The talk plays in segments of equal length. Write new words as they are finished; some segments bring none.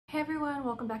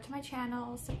everyone, welcome back to my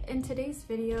channel. So in today's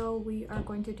video we are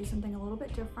going to do something a little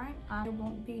bit different. I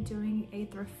won't be doing a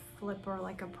thrift flip or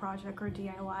like a project or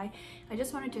DIY. I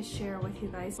just wanted to share with you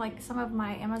guys like some of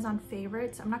my Amazon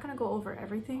favorites. I'm not going to go over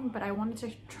everything, but I wanted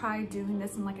to try doing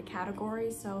this in like a category.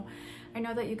 So I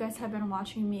know that you guys have been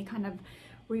watching me kind of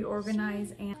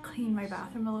reorganize and clean my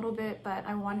bathroom a little bit, but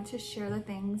I wanted to share the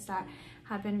things that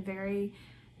have been very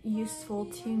useful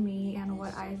to me and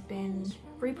what I've been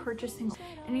repurchasing.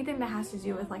 Anything that has to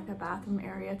do with like the bathroom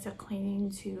area, to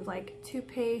cleaning, to like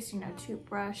toothpaste,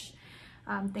 toothbrush,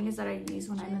 things that I use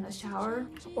when I'm in the shower,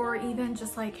 or even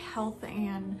just like health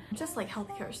and just like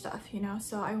healthcare stuff,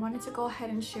 so I wanted to go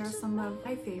ahead and share some of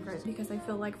my favorites because I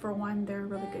feel like, for one, they're a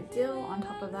really good deal. On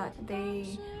top of that,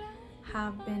 they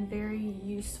have been very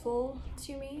useful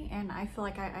to me, and I feel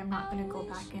like I'm not going to go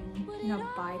back and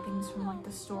buy things from like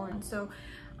the store. And so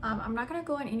I'm not going to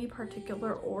go in any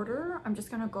particular order. I'm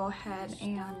just going to go ahead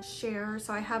and share.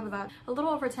 So I have about a little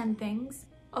over 10 things.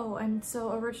 Oh, and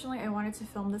so originally I wanted to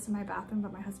film this in my bathroom,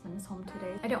 but my husband is home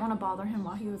today. I didn't want to bother him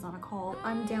while he was on a call.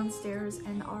 I'm downstairs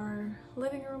in our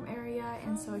living room area,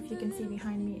 and so if you can see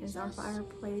behind me is our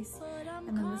fireplace,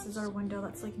 and then this is our window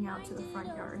that's looking out to the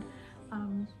front yard.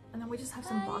 And then we just have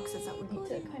some boxes that we need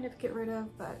to kind of get rid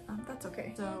of, but that's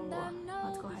okay. So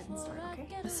let's go ahead and start, okay?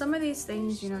 Some of these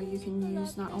things, you can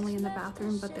use not only in the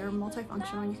bathroom, but they're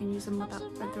multifunctional. You can use them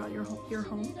throughout your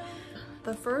home.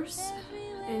 The first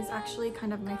is actually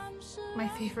kind of my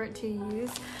favorite to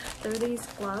use. They're these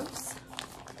gloves.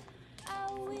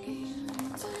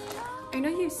 And I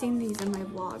know you've seen these in my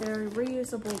vlog. They're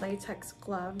reusable latex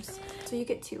gloves. So you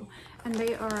get two, and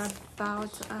they are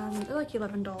about, they're like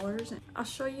 $11. I'll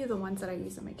show you the ones that I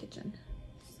use in my kitchen.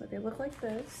 So they look like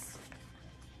this.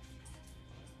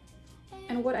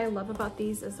 And what I love about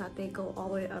these is that they go all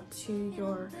the way up to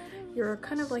your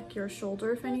kind of like your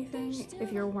shoulder, if anything.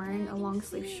 If you're wearing a long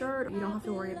sleeve shirt, you don't have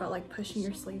to worry about like pushing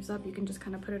your sleeves up. You can just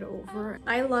kind of put it over.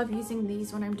 I love using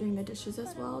these when I'm doing the dishes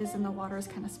as well, because then the water is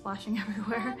kind of splashing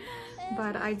everywhere.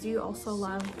 But I do also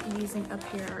love using up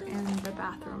here in the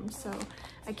bathroom. So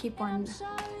I keep one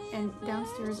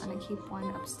downstairs and I keep one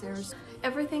upstairs.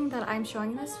 Everything that I'm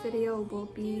showing in this video will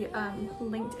be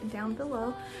linked down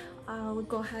below. I'll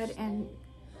go ahead and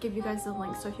give you guys the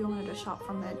link, so if you wanted to shop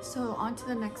from it. So on to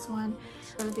the next one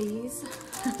are these.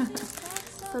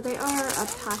 So they are a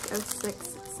pack of 6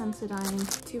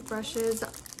 Sensodyne toothbrushes.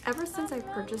 Ever since I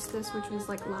purchased this, which was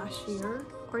like last year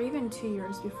or even 2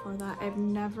 years before that, I've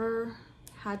never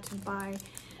had to buy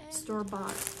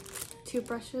store-bought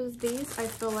toothbrushes. These, I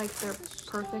feel like they're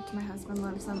perfect. My husband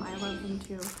loves them. I love them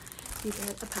too. You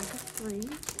get a pack of 3,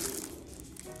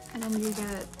 and then you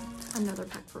get another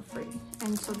pack for free.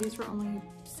 And so these were only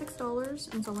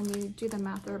 $6, and so when you do the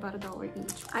math, they're about $1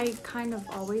 each. I kind of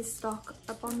always stock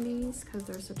up on these because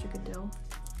they're such a good deal.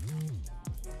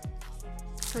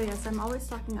 So yes, I'm always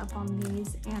stocking up on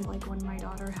these, and like when my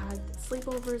daughter had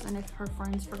sleepovers and if her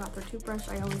friends forgot their toothbrush,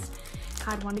 I always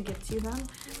had one to give to them.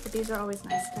 But these are always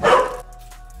nice to have.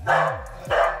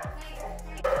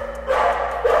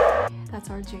 That's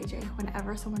our JJ.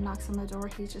 Whenever someone knocks on the door,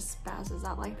 he just spazzes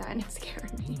out like that, and it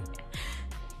scared me.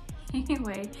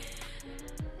 Anyway,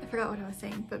 I forgot what I was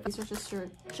saying, but these are just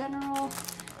your general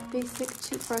basic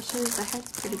toothbrushes. The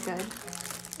head's pretty good.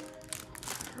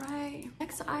 Alright,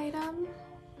 next item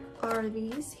are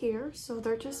these here. So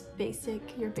they're just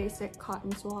your basic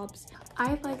cotton swabs.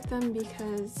 I like them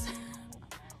because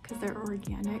they're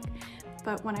organic.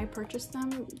 But when I purchased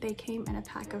them, they came in a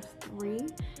pack of 3.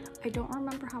 I don't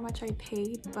remember how much I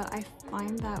paid, but I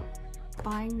find that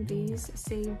buying these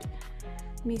saved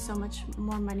me so much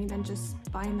more money than just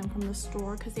buying them from the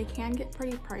store, because they can get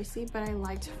pretty pricey, but I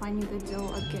liked finding the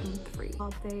deal of getting 3.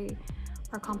 They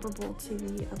are comparable to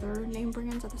the other name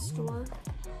brands at the store,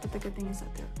 but the good thing is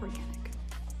that they're organic.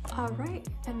 Alright,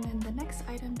 and then the next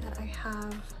item that I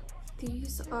have,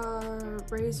 these are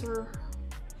razor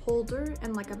holder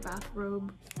and like a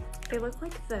bathrobe. They look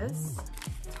like this.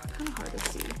 It's kind of hard to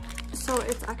see. So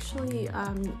it's actually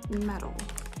metal,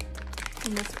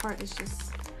 and this part is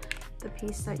just the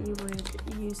piece that you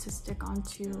would use to stick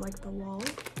onto like the wall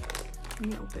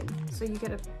when you open. So you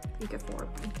get 4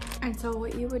 of them. And so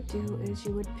what you would do is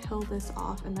you would peel this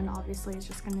off, and then obviously it's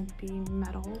just going to be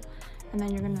metal, and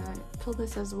then you're going to peel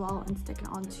this as well and stick it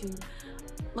onto,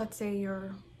 let's say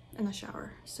you're in the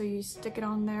shower. So you stick it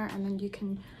on there, and then you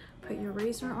can put your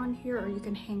razor on here, or you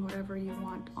can hang whatever you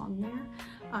want on there.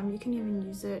 You can even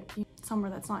use it somewhere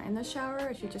that's not in the shower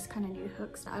if you just kind of need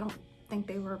hooks. I don't think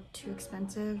they were too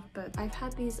expensive, but I've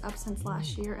had these up since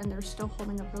last year, and they're still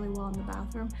holding up really well in the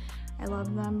bathroom. I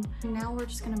love them. Now we're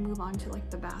just gonna move on to like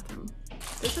the bathroom.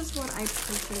 This is what I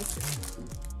purchased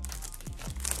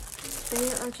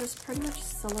They are just pretty much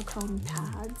silicone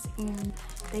pads, and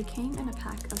they came in a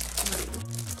pack of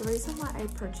 3. The reason why I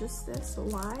purchased this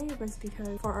was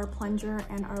because for our plunger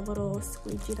and our little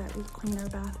squeegee that we clean our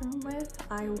bathroom with,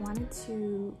 I wanted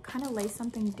to kind of lay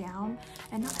something down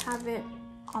and not have it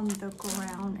on the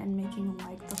ground and making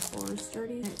like the floors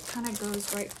dirty. It kind of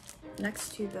goes right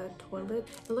next to the toilet.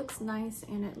 It looks nice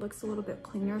and it looks a little bit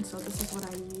cleaner, so this is what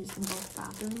I use in both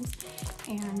bathrooms.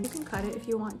 And you can cut it if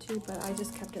you want to, but I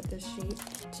just kept it this shape.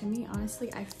 To me,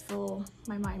 honestly, I feel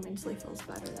my mind mentally feels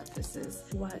better that this is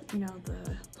what, you know,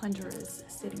 the plunger is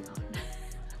sitting on.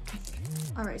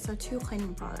 All right, so 2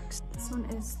 cleaning products. This one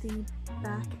is the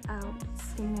bac-out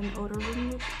stain and odor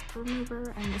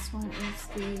remover, and this one is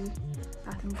the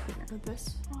bathroom cleaner. So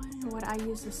this one, what I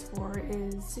use this for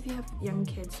is if you have young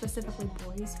kids, specifically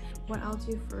boys, what I'll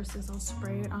do first is I'll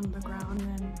spray it on the ground,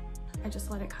 and I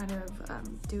just let it kind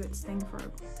of do its thing for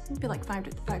maybe like 5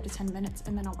 to 10 minutes,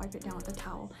 and then I'll wipe it down with a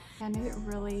towel. And it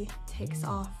really takes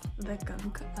off the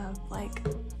gunk of like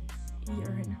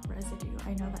urine residue.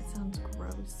 I know that sounds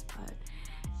gross, but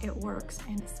it works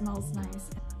and it smells nice.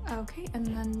 Okay, and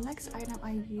the next item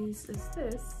I use is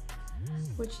this,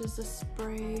 which is a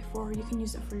spray for, you can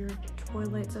use it for your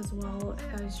toilets as well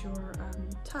as your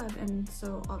tub, and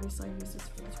so obviously I use this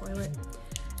for the toilet.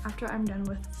 After I'm done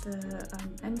with the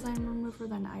enzyme remover,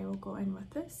 then I will go in with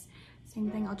this. Same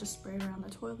thing, I'll just spray it around the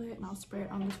toilet, and I'll spray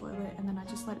it on the toilet, and then I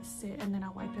just let it sit, and then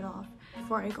I'll wipe it off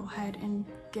before I go ahead and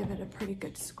give it a pretty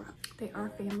good scrub. They are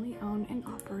family owned and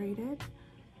operated,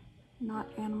 not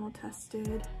animal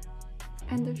tested,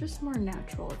 and they're just more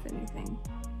natural if anything.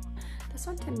 This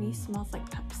one to me smells like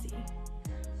Pepsi.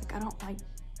 Like, I don't like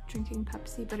drinking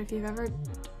Pepsi, but if you've ever,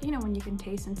 you know, when you can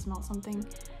taste and smell something,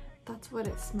 that's what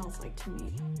it smells like to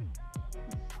me.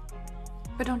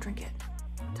 But don't drink it.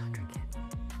 Don't drink it.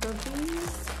 So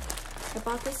these, I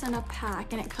bought this in a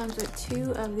pack, and it comes with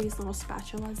 2 of these little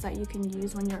spatulas that you can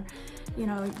use when you're, you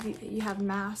know, you have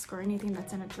mask or anything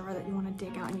that's in a jar that you want to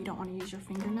dig out and you don't want to use your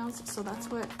fingernails. So that's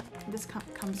what this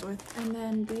comes with. And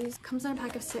then these comes in a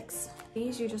pack of 6.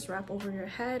 These you just wrap over your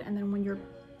head, and then when you're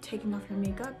taking off your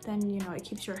makeup, then you know it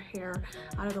keeps your hair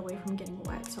out of the way from getting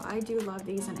wet. So I do love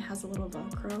these, and it has a little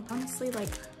Velcro. Honestly,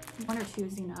 like 1 or 2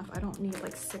 is enough. I don't need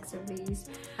like 6 of these.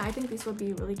 I think these would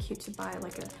be really cute to buy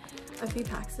like a few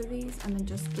packs of these and then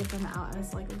just give them out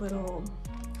as like little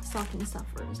stocking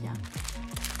stuffers. Yeah,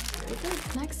 very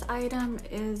good. Next item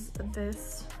is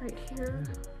this right here.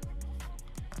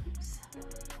 Oops.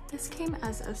 This came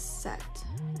as a set,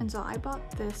 and so I bought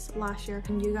this last year,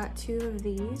 and you got 2 of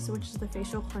these, which is the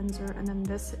facial cleanser, and then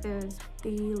this is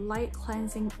the light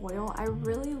cleansing oil. I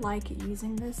really like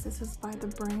using this. This is by the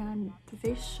brand The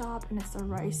Face Shop, and it's a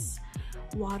rice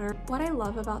water. What I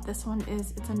love about this one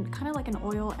is it's kind of like an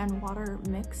oil and water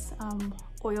mix,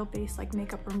 oil-based like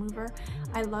makeup remover.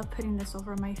 I love putting this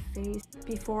over my face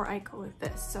before I go with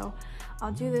this. So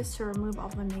I'll do this to remove all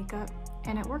the makeup,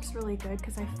 and it works really good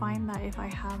because I find that if I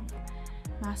have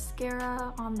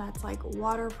mascara on that's like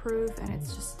waterproof and it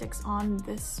just sticks on,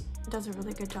 this does a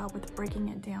really good job with breaking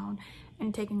it down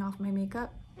and taking off my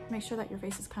makeup. Make sure that your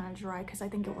face is kind of dry, because I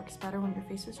think it works better when your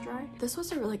face is dry. This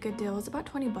was a really good deal. It's about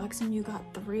 20 bucks and you got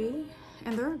 3,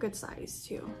 and they're a good size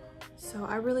too. So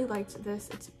I really liked this.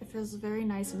 It feels very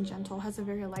nice and gentle, has a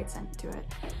very light scent to it.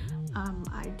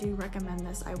 I do recommend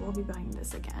this. I will be buying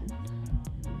this again.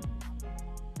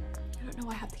 I don't know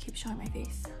why I have to keep showing my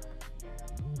face.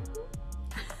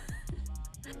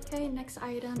 Okay, next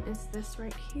item is this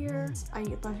right here. I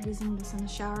love using this in the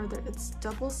shower. It's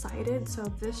double-sided, so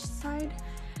this side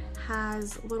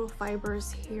has little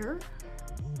fibers here.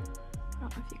 I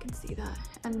don't know if you can see that.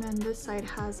 And then this side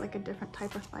has like a different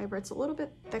type of fiber. It's a little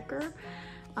bit thicker,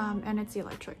 and it's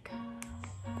electric.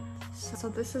 So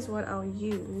this is what I'll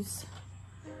use.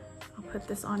 I'll put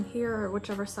this on here or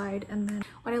whichever side, and then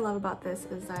what I love about this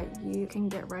is that you can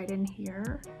get right in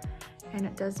here, and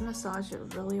it does massage it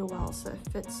really well so it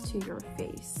fits to your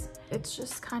face. It's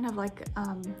just kind of like,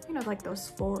 you know, like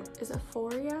those is it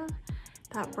Foria?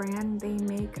 That brand, they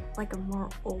make like a more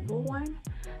oval one,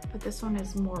 but this one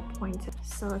is more pointed.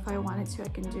 So if I wanted to, I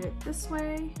can do it this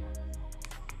way,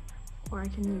 or I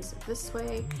can use it this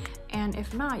way. And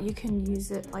if not, you can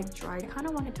use it like dry. I kind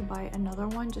of wanted to buy another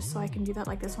one just so I can do that.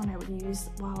 Like this one I would use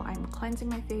while I'm cleansing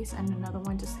my face, and another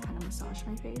one just to kind of massage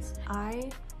my face.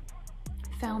 I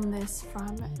found this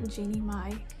from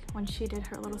enyme when she did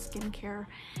her little skincare.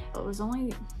 It was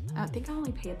only, I think I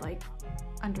only paid like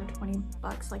under 20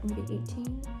 bucks, like maybe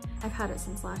 18. I've had it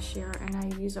since last year, and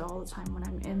I use it all the time when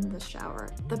I'm in the shower.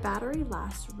 The battery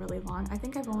lasts really long. I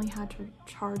think I've only had to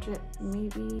charge it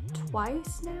maybe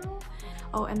twice now.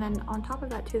 Oh, and then on top of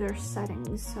that too, there's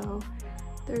settings. So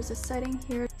There's a setting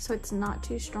here so it's not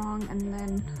too strong, and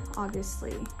then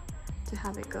obviously to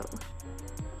have it go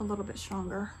a little bit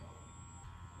stronger.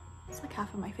 It's like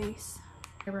half of my face.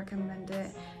 I recommend it,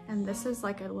 and this is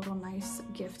like a little nice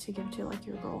gift to give to like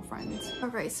your girlfriends. All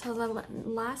right, so the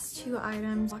last two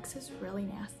items, box is really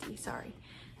nasty, sorry.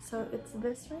 So it's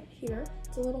this right here.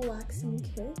 It's a little waxing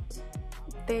kit.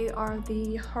 They are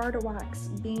the hard wax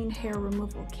bean hair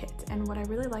removal kit, and what I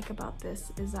really like about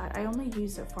this is that I only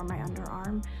use it for my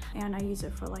underarm, and I use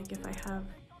it for like if I have,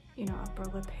 you know, upper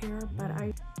lip hair, but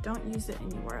I don't use it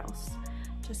anywhere else,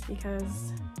 just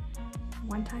because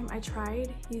one time I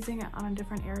tried using it on a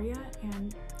different area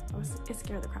and it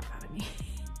scared the crap out of me.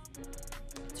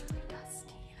 It's really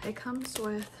dusty. It comes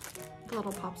with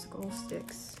little popsicle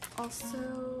sticks.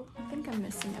 Also, I think I'm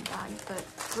missing a bag, but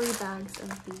 3 bags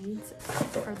of beads,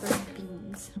 or those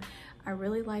beans. I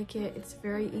really like it. It's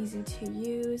very easy to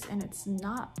use and it's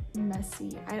not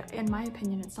messy. In my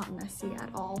opinion, it's not messy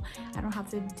at all. I don't have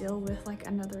to deal with like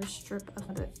another strip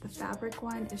of the fabric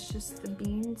one. It's just the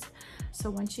beans.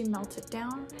 So once you melt it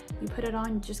down, you put it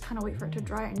on, you just kind of wait for it to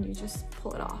dry and you just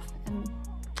pull it off. And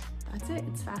that's it.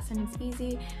 It's fast and it's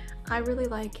easy. I really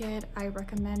like it. I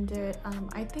recommend it.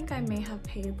 I think I may have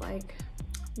paid like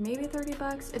maybe 30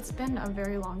 bucks. It's been a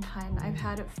very long time. I've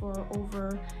had it for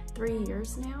over 3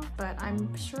 years now, but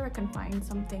I'm sure I can find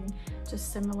something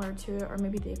just similar to it, or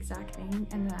maybe the exact name,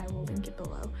 and then I will link it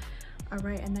below. All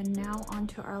right, and then now on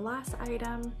to our last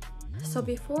item. So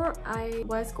before I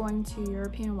was going to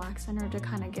European Wax Center to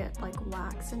kind of get like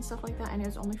wax and stuff like that, and it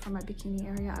was only for my bikini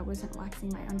area. I wasn't waxing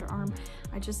my underarm.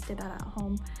 I just did that at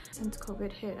home. Since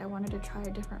COVID hit, I wanted to try a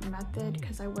different method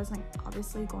because I wasn't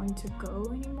obviously going to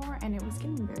go anymore, and it was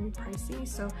getting very pricey.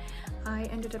 So I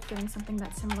ended up getting something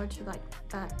that's similar to like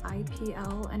that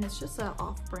IPL, and it's just an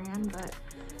off-brand, but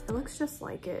it looks just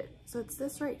like it. So it's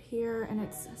this right here, and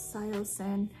it's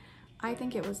Syosin. I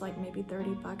think it was like maybe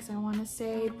 30 bucks, I want to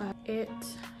say, but it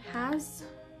has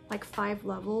like 5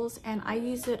 levels and I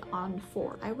use it on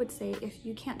 4. I would say if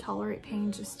you can't tolerate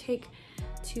pain, just take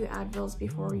 2 Advils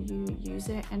before you use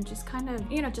it and just kind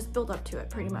of, you know, just build up to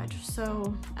it pretty much.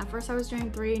 So at first I was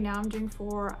doing 3, now I'm doing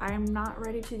 4. I'm not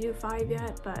ready to do 5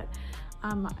 yet, but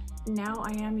now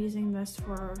I am using this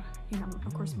for, you know,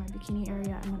 of course my bikini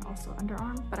area and then also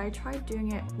underarm, but I tried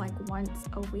doing it like once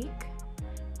a week.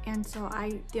 And so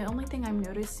the only thing I'm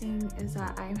noticing is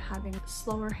that I'm having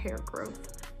slower hair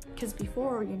growth, because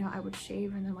before, you know, I would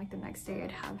shave and then like the next day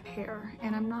I'd have hair,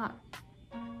 and I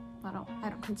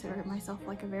don't consider myself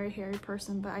like a very hairy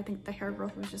person, but I think the hair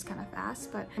growth was just kind of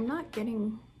fast, but I'm not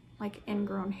getting like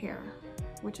ingrown hair,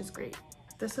 which is great.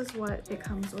 This is what it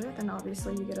comes with, and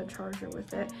obviously you get a charger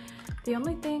with it. The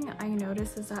only thing I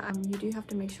noticed is that you do have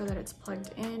to make sure that it's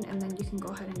plugged in, and then you can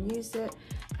go ahead and use it,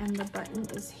 and the button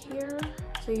is here.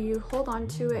 So you hold on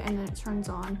to it and then it turns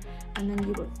on, and then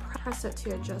you would press it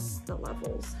to adjust the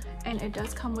levels. And it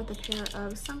does come with a pair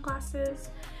of sunglasses.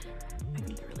 I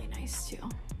think they're really nice too.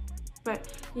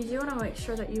 But you do want to make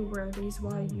sure that you wear these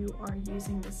while you are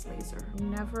using this laser.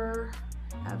 Never,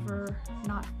 ever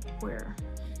not wear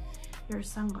your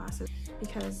sunglasses,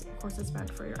 because of course it's bad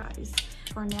for your eyes.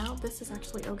 For now, this is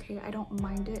actually okay. I don't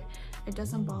mind it. It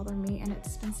doesn't bother me, and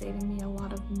it's been saving me a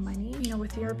lot of money. You know,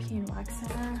 with European Wax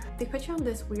Center, they put you on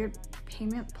this weird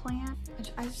payment plan,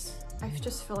 which I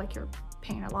just feel like you're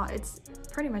paying a lot. It's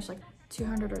pretty much like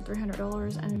 $200 or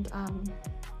 $300, and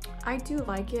I do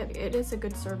like it. It is a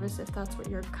good service if that's what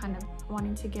you're kind of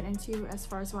wanting to get into as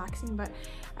far as waxing, but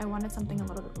I wanted something a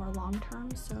little bit more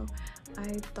long-term, so I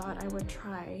thought I would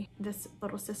try this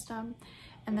little system.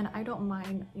 And then I don't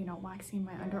mind, you know, waxing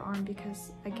my underarm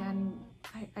because, again,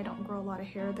 I don't grow a lot of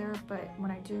hair there, but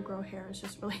when I do grow hair, it's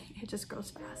just really, it just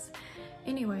grows fast.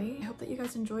 Anyway, I hope that you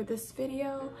guys enjoyed this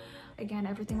video. Again,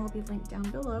 everything will be linked down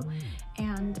below.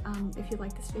 And if you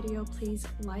like this video, please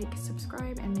like,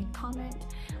 subscribe, and make comment.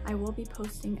 I will be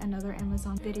posting another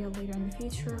Amazon video later in the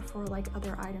future for like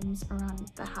other items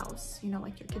around the house, you know,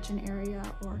 like your kitchen area,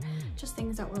 or just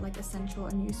things that were like essential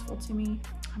and useful to me.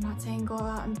 I'm not saying go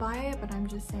out and buy it, but I'm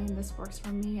just saying this works for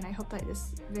me, and I hope that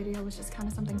this video was just kind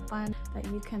of something fun that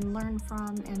you can learn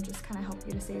from and just kind of help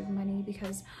you to save money,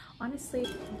 because honestly,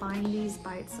 buying these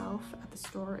by itself at the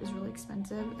store is really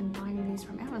expensive, and buying these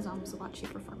from Amazon was a lot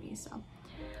cheaper for me. So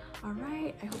all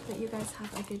right, I hope that you guys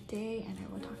have a good day, and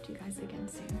I will talk to you guys again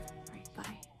soon.